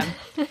BDSM.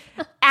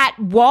 At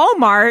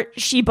Walmart,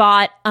 she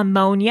bought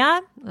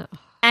ammonia,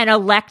 an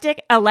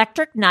electric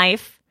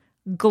knife,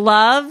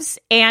 gloves,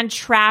 and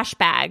trash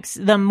bags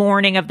the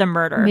morning of the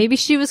murder. Maybe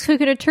she was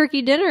cooking a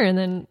turkey dinner and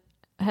then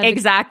had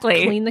to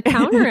clean the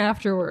counter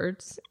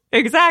afterwards.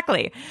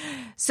 Exactly.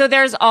 So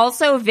there's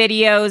also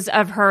videos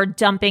of her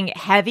dumping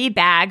heavy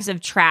bags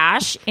of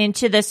trash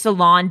into the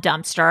salon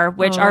dumpster,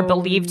 which are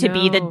believed to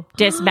be the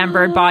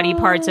dismembered body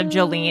parts of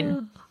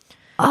Jolene.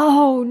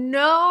 Oh,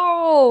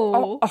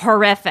 no.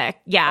 Horrific.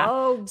 Yeah.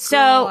 Oh, God.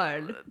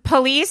 So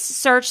police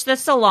search the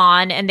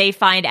salon and they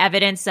find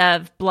evidence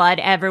of blood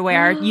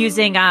everywhere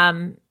using,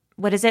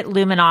 what is it?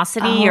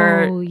 Luminosity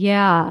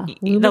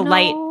the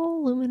light.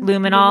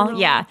 Luminol.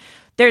 Yeah.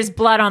 There's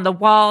blood on the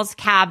walls,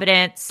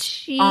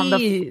 cabinets, on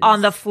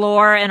the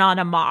floor, and on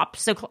a mop.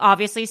 So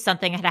obviously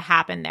something had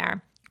happened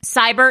there.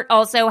 Seibert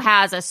also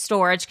has a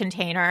storage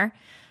container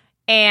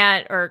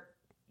or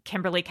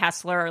Kimberly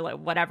Kessler, or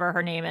whatever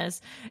her name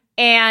is.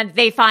 And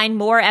they find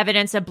more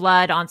evidence of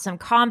blood on some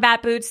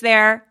combat boots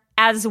there,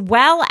 as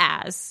well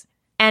as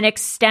an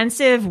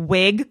extensive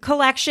wig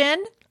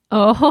collection.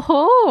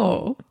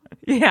 Oh.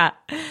 Yeah.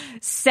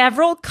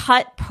 Several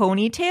cut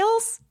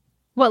ponytails.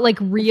 What, like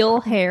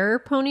real hair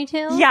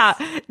ponytails? Yeah,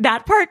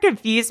 that part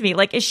confused me.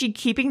 Like, is she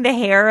keeping the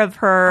hair of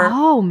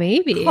her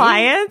maybe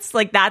clients?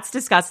 Like, that's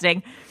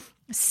disgusting.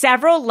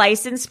 Several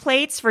license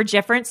plates for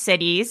different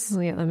cities.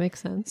 Oh, yeah, that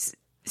makes sense.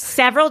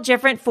 Several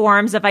different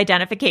forms of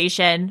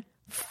identification.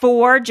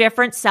 4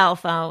 different cell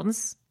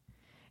phones.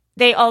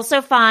 They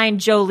also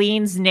find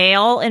Jolene's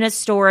nail in a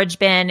storage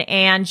bin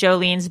and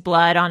Jolene's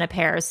blood on a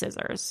pair of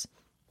scissors.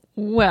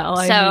 Well,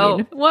 I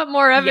mean, what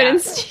more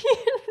evidence do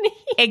you need?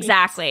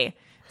 Exactly.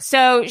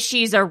 So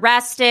she's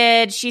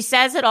arrested. She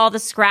says that all the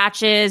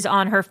scratches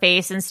on her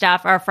face and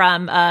stuff are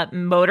from a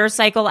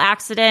motorcycle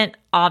accident.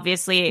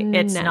 Obviously,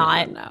 it's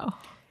not. No.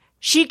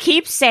 She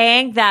keeps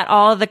saying that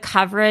all the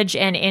coverage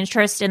and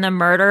interest in the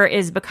murder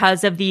is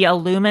because of the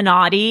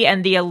Illuminati,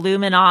 and the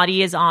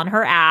Illuminati is on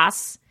her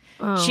ass.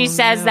 She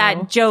says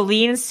that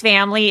Jolene's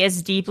family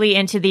is deeply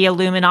into the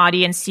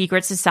Illuminati and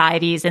secret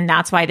societies, and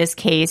that's why this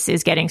case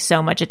is getting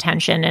so much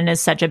attention and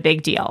is such a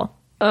big deal.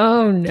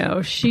 Oh,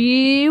 no.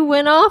 She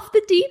went off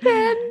the deep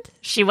end.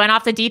 She went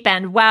off the deep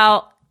end.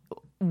 Well,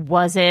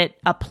 was it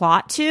a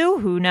plot too?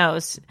 Who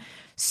knows?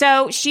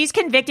 So she's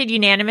convicted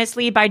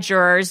unanimously by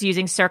jurors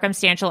using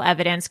circumstantial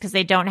evidence because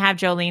they don't have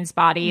Jolene's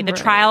body. The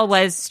trial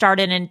was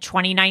started in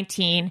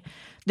 2019.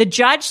 The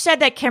judge said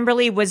that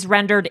Kimberly was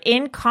rendered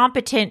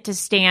incompetent to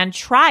stand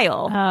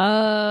trial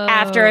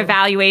after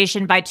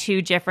evaluation by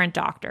 2 different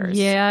doctors.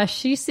 Yeah,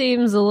 she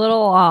seems a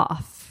little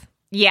off.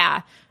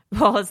 Yeah.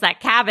 Well, it's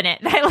that cabinet,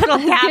 that little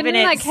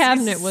cabinet, that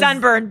cabinet was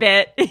sunburn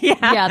bit.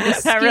 Yeah, the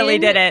skin that really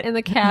did it. in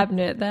the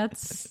cabinet.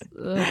 That's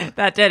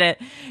that did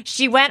it.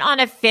 She went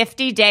on a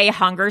 50-day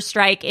hunger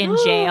strike in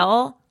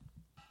jail.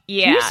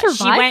 Yeah, you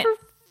survived for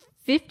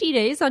 50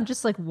 days on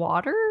just like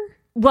water.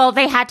 Well,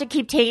 they had to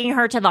keep taking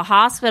her to the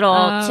hospital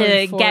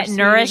to get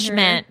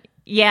nourishment.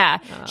 Yeah,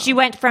 she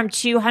went from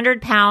 200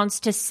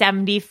 pounds to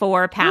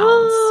 74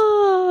 pounds.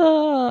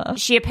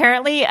 She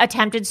apparently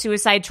attempted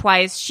suicide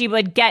twice. She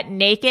would get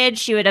naked.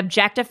 She would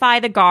objectify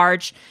the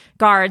guards.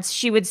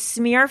 She would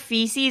smear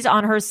feces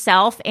on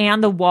herself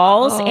and the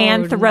walls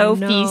and throw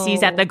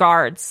feces at the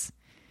guards.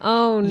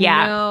 Oh,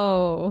 yeah.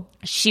 No.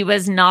 She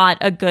was not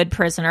a good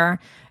prisoner.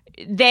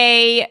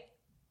 They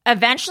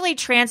eventually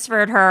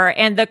transferred her,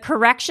 and the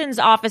corrections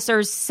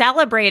officers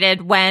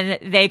celebrated when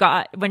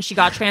she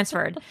got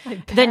transferred.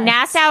 The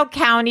Nassau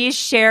County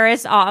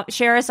Sheriff's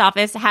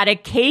Office had a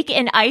cake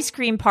and ice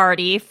cream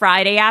party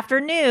Friday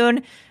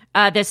afternoon.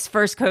 This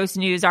First Coast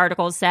News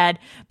article said,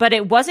 but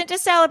it wasn't to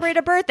celebrate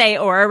a birthday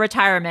or a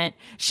retirement.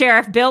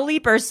 Sheriff Bill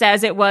Leeper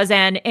says it was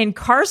an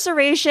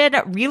incarceration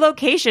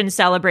relocation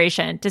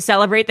celebration to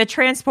celebrate the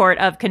transport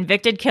of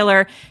convicted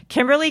killer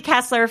Kimberly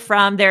Kessler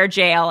from their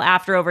jail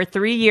after over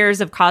 3 years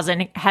of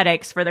causing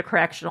headaches for the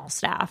correctional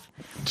staff.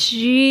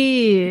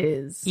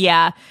 Jeez.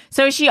 Yeah.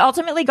 So she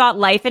ultimately got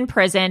life in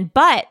prison,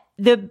 but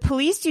the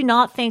police do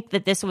not think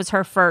that this was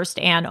her first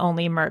and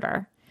only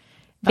murder.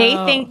 They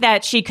think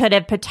that she could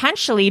have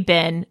potentially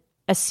been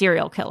a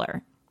serial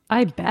killer.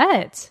 I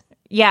bet.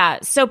 Yeah.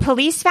 So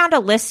police found a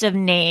list of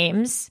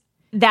names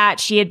that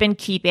she had been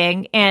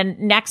keeping, and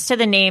next to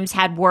the names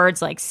had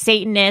words like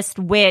Satanist,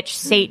 witch,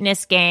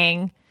 Satanist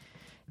gang.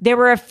 There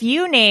were a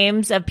few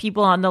names of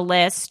people on the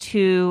list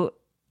who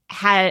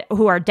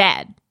are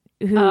dead.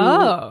 Who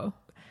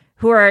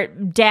are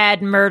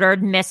dead,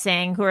 murdered,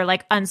 missing, who are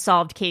like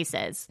unsolved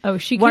cases. Oh,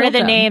 she killed one of the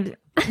them. names.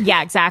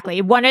 Yeah,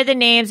 exactly. One of the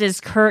names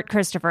is Kurt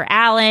Christopher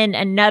Allen.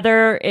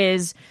 Another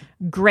is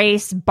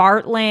Grace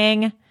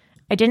Bartling.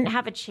 I didn't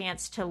have a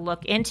chance to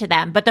look into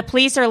them, but the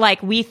police are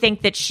like, we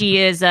think that she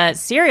is a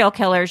serial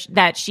killer,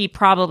 that she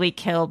probably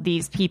killed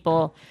these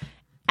people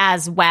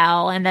as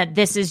well, and that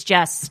this is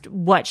just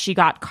what she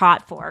got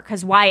caught for.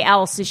 Because why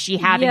else is she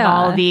having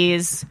all of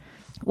these?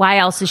 Why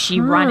else is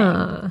she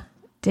running?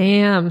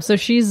 Damn. So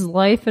she's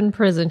life in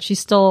prison. She's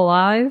still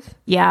alive?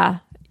 Yeah.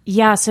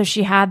 Yeah, so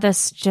she had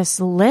this just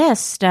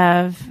list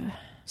of...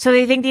 So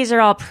they think these are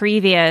all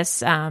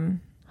previous...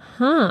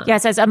 Yeah,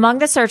 it says, among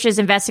the searches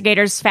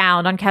investigators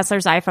found on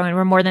Kessler's iPhone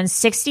were more than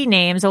 60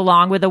 names,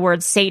 along with the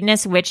words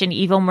Satanist, witch, and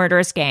evil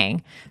murderous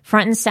gang.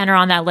 Front and center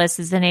on that list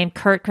is the name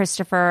Kurt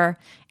Christopher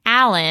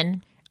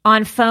Allen.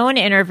 On phone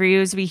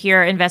interviews, we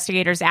hear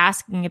investigators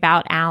asking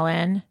about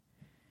Allen.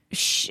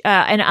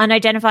 An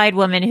unidentified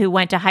woman who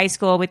went to high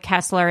school with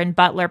Kessler in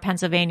Butler,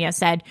 Pennsylvania,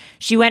 said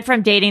she went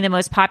from dating the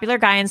most popular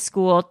guy in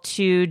school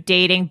to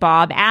dating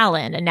Bob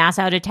Allen. A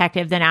Nassau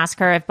detective then asked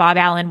her if Bob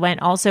Allen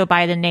went also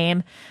by the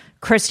name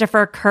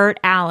Christopher Kurt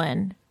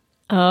Allen.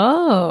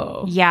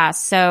 Oh. Yeah,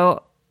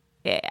 so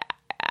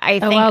I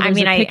think, there's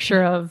a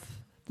picture of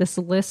this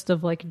list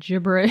of like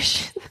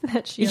gibberish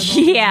that she has.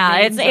 Yeah,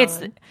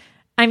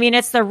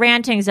 it's the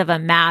rantings of a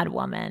mad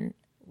woman.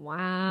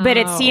 Wow. But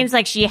it seems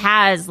like she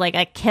has like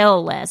a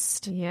kill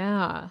list.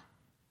 Yeah.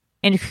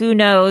 And who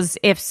knows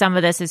if some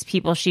of this is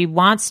people she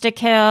wants to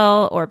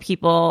kill or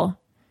people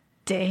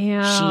she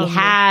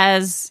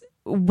has.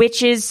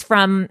 witches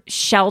from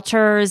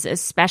shelters,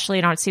 especially.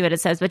 I don't see what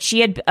it says, but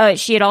she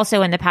had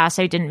also in the past,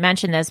 I didn't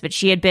mention this, but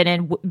she had been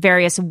in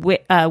various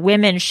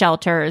women's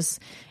shelters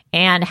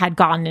and had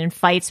gotten in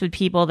fights with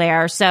people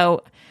there.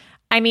 So,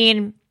 I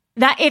mean,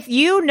 that if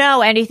you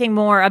know anything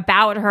more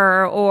about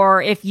her,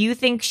 or if you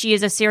think she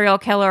is a serial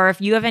killer, or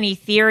if you have any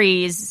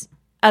theories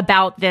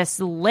about this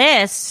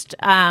list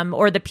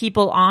or the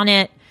people on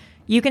it,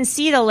 you can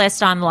see the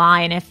list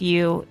online if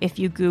you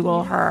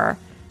Google her.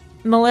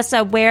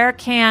 Melissa, where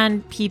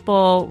can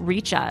people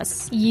reach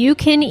us? You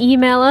can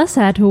email us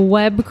at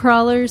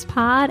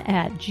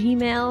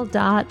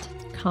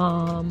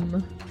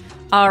webcrawlerspod@gmail.com.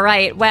 All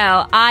right.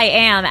 Well, I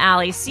am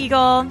Allie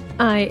Siegel.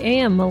 I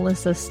am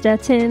Melissa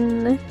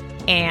Stettin.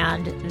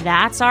 And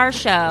that's our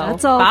show.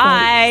 That's all.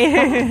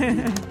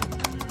 Bye.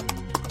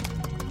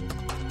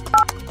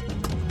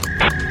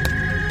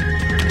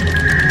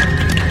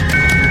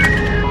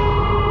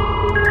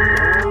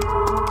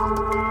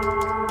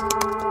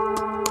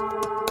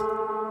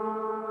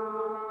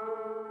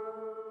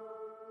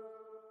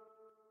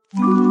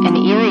 An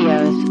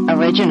Erios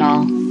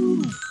original.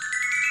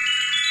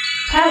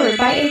 Powered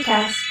by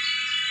Acast.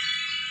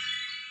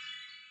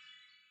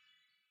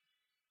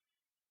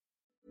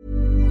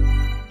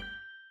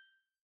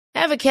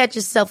 Ever catch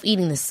yourself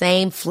eating the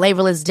same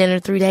flavorless dinner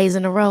 3 days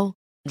in a row?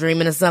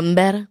 Dreaming of something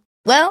better?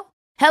 Well,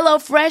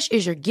 HelloFresh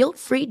is your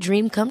guilt-free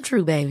dream come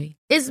true, baby.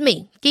 It's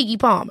me, Keke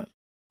Palmer.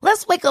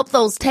 Let's wake up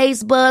those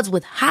taste buds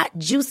with hot,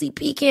 juicy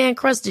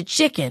pecan-crusted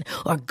chicken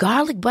or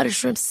garlic butter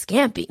shrimp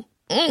scampi.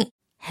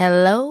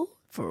 Hello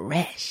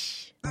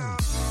Fresh.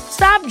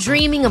 Stop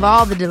dreaming of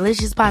all the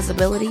delicious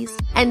possibilities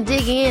and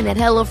dig in at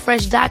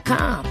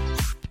HelloFresh.com.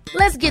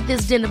 Let's get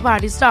this dinner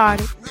party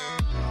started.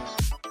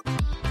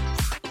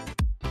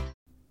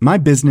 My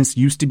business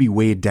used to be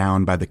weighed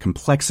down by the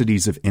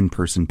complexities of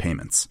in-person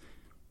payments.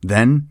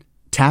 Then,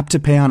 Tap to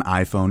Pay on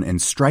iPhone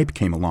and Stripe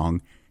came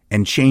along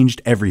and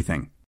changed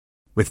everything.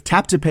 With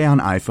Tap to Pay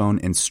on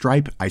iPhone and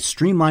Stripe, I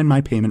streamlined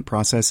my payment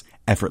process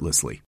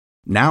effortlessly.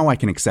 Now I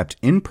can accept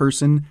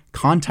in-person,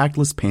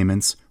 contactless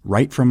payments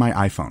right from my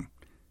iPhone.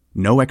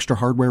 No extra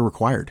hardware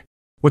required.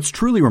 What's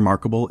truly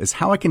remarkable is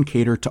how I can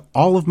cater to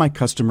all of my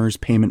customers'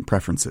 payment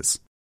preferences.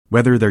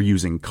 Whether they're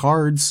using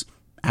cards,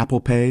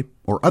 Apple Pay,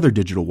 or other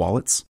digital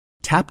wallets,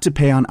 Tap to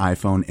Pay on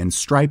iPhone and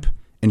Stripe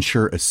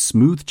ensure a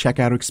smooth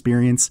checkout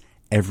experience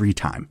every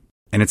time.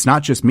 And it's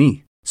not just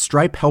me.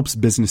 Stripe helps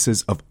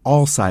businesses of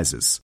all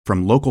sizes,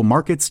 from local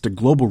markets to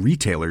global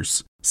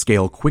retailers,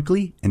 scale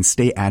quickly and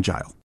stay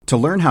agile. To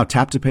learn how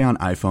Tap to Pay on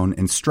iPhone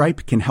and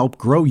Stripe can help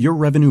grow your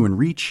revenue and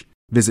reach,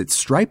 visit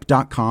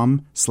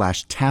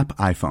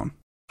stripe.com/tapiphone.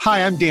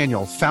 Hi, I'm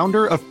Daniel,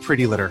 founder of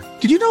Pretty Litter.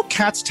 Did you know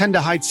cats tend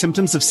to hide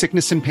symptoms of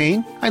sickness and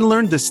pain? I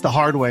learned this the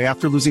hard way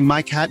after losing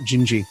my cat,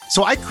 Gingy.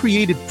 So I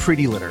created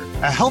Pretty Litter,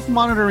 a health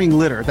monitoring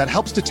litter that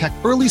helps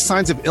detect early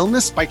signs of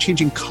illness by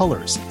changing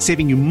colors,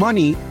 saving you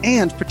money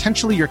and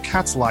potentially your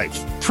cat's life.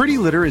 Pretty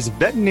Litter is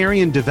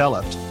veterinarian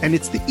developed, and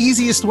it's the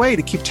easiest way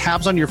to keep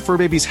tabs on your fur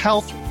baby's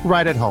health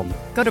right at home.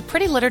 Go to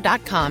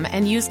prettylitter.com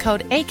and use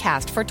code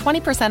ACAST for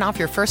 20% off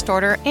your first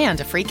order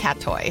and a free cat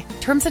toy.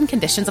 Terms and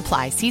conditions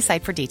apply. See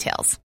site for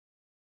details.